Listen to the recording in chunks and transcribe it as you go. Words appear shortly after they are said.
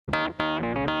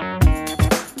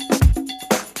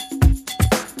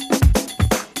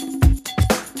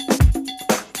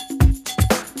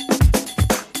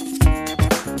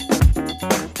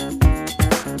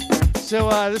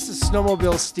this is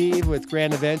Snowmobile Steve with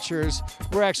Grand Adventures.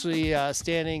 We're actually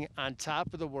standing on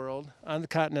top of the world on the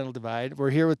Continental Divide.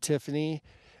 We're here with Tiffany.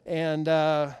 And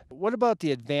what about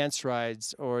the advanced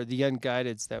rides or the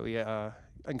unguided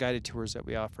tours that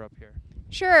we offer up here?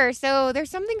 Sure. So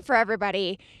there's something for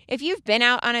everybody. If you've been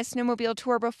out on a snowmobile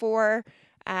tour before,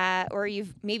 or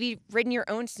you've maybe ridden your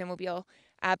own snowmobile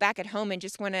back at home and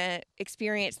just want to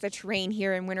experience the terrain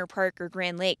here in Winter Park or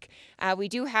Grand Lake, we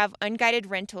do have unguided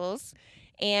rentals.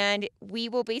 And we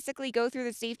will basically go through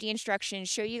the safety instructions,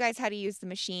 show you guys how to use the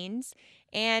machines,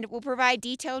 and we'll provide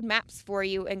detailed maps for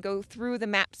you and go through the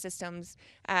map systems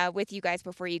with you guys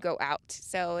before you go out.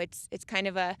 So it's kind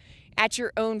of at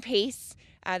your own pace.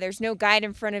 There's no guide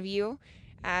in front of you.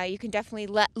 You can definitely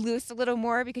let loose a little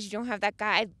more because you don't have that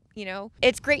guide.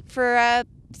 It's great for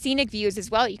scenic views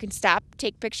as well. You can stop,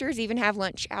 take pictures, even have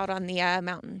lunch out on the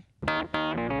mountain.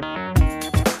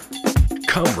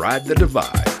 Come ride the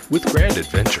Divide with Grand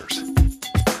Adventures.